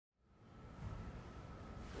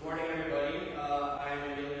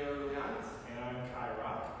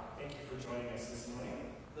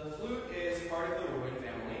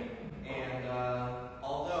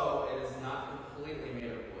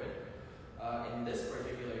in this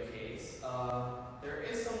particular case, there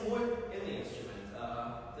is some wood in the instrument.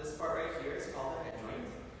 This part right here is called the head joint,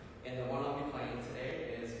 and the one I'll be playing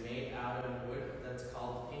today is made out of wood that's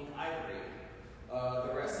called pink ivory.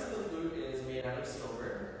 The rest of the flute is made out of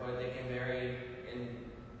silver, but they can vary in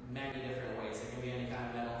many different ways. It can be any kind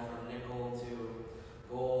of metal from nickel to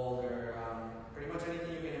gold or pretty much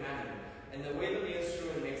anything you can imagine. And the way that the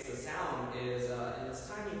instrument makes the sound is in this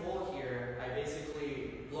tiny hole here, I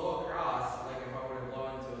basically blow across like if I were to blow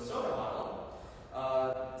into a soda bottle.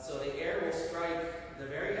 So the air will strike the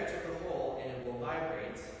very edge of the hole and it will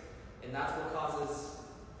vibrate. And that's what causes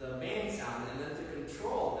the main sound. And then to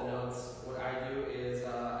control the notes, what I do is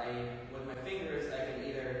with my fingers, I can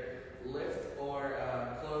either lift or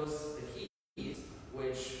close the keys,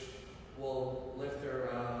 which will lift or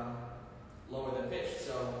lower the pitch.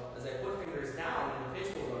 So as I put fingers down, the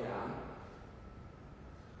pitch will go down.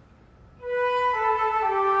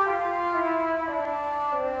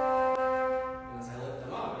 And as I lift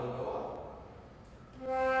them up, it'll go up.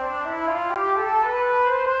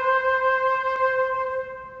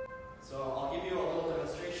 So I'll give you a little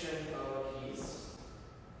demonstration of a piece,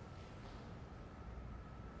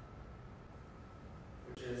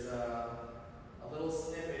 which is a little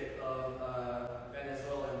snippet of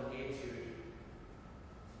Venezuelan etude.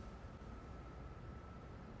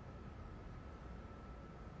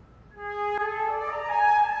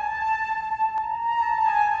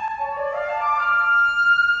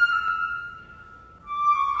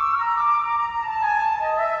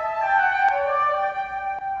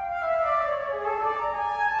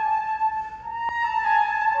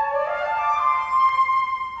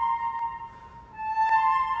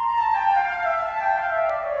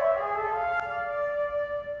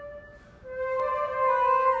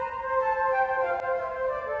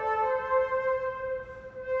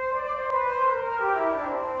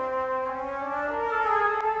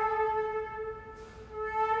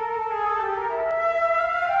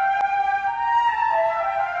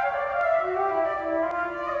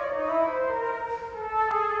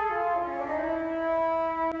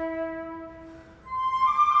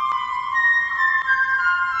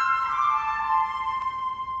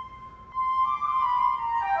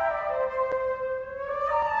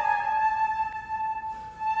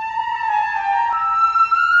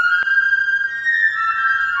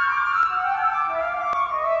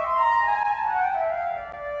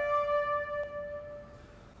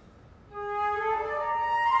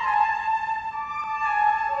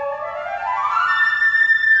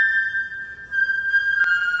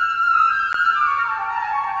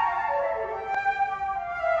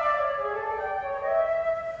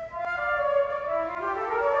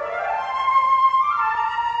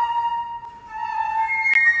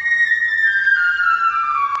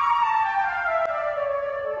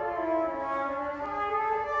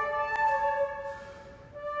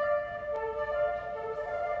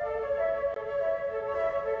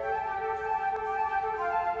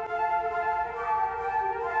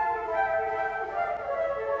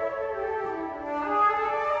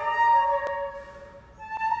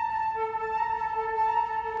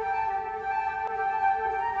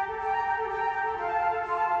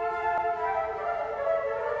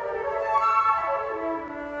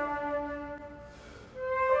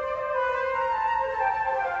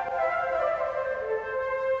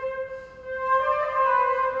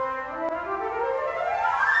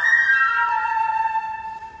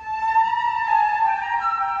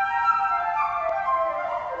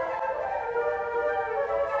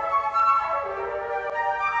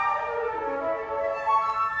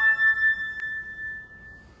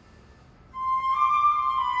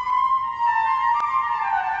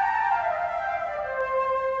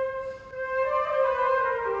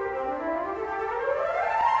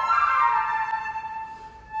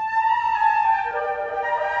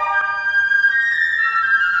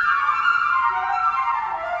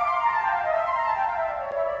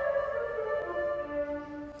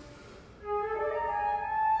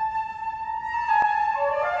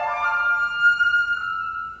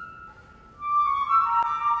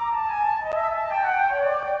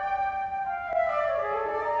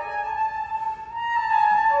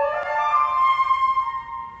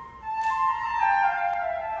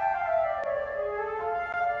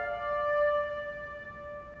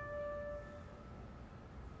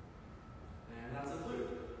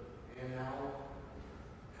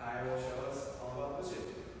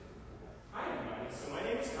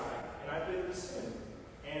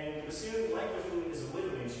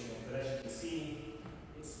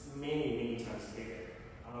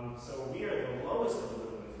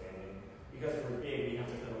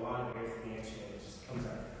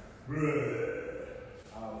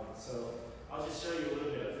 So I'll just show you a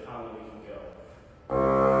little bit of how low we can go.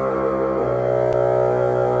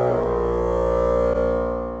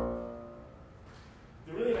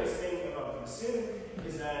 The really nice thing about the bassoon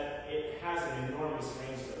is that it has an enormous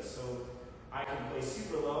range though. So I can play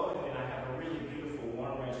super low, and then I have a really beautiful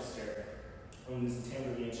warm register on this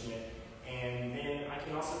timbre of the instrument. And then I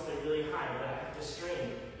can also play really high, but I have to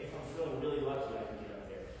strain. If I'm feeling really lucky, I can get up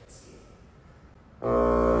there. Let's see.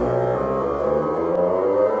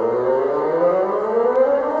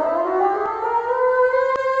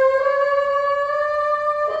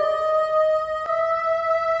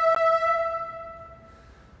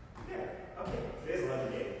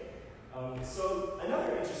 So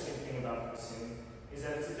another interesting thing about the bassoon is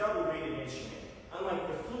that it's a double-braided instrument. Unlike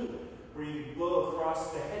the flute, where you blow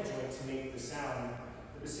across the head joint to make the sound,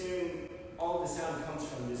 the bassoon, all of the sound comes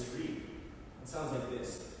from this reed. It sounds like this.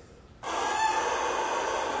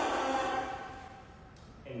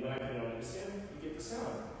 And when I put it on the bassoon, you get the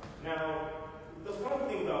sound. Now, the fun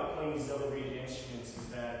thing about playing these double-braided instruments is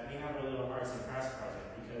that we have our little arts and crafts project,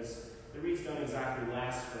 because the reeds don't exactly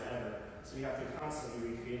last forever. So we have to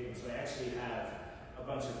constantly recreate them. So I actually have a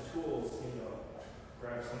bunch of tools. You know,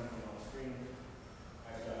 grab something on the screen.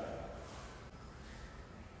 I've got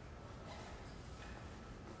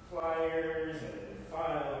flyers and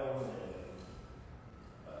files and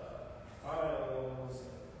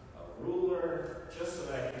a ruler, just so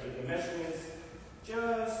that I can get the measurements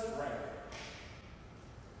just right.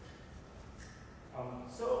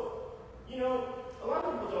 So, you know, a lot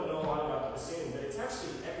of people don't know a lot about the bassoon, but it's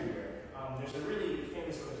actually everywhere. There's a really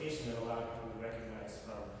famous quotation that a lot of people recognize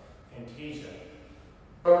from Fantasia.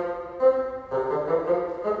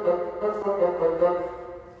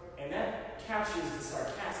 And that captures the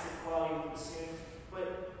sarcastic quality of the bassoon, but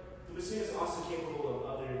the bassoon is also capable of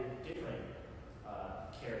other different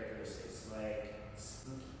characteristics, like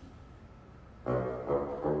spooky.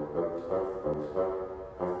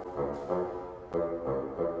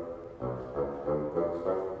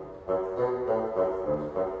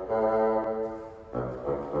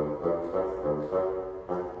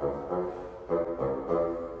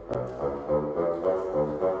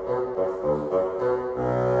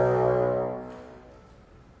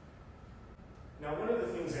 Now, one of the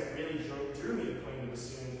things that really drew me to playing the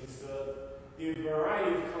bassoon is the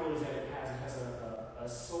variety of colors that it has. It has a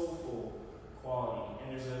soulful quality, and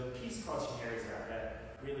there's a piece called Scheherazade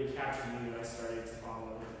that really captured me when I started to fall in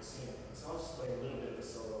love with the bassoon. So I'll just play a little bit of the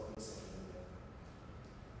solo from the bassoon.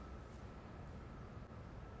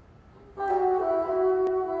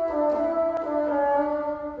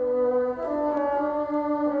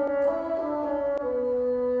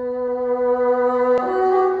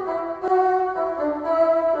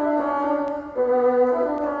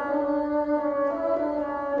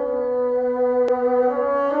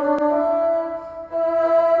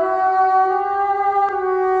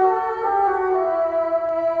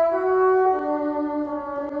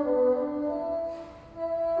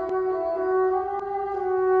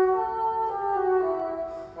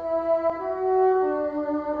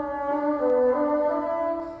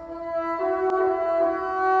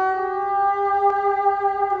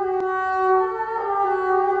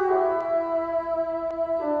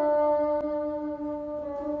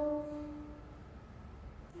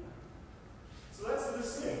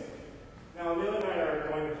 Now, Emilio and I are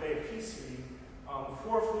going to play a piece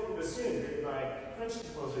for flute and bassoon, written by French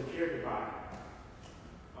composer Pierre Boca.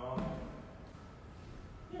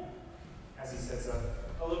 As he sets up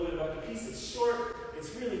a little bit about the piece, it's short,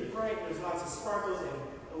 it's really bright, there's lots of sparkles, and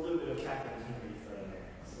a little bit of Catholic humor thrown in there.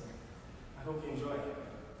 So I hope you enjoy it.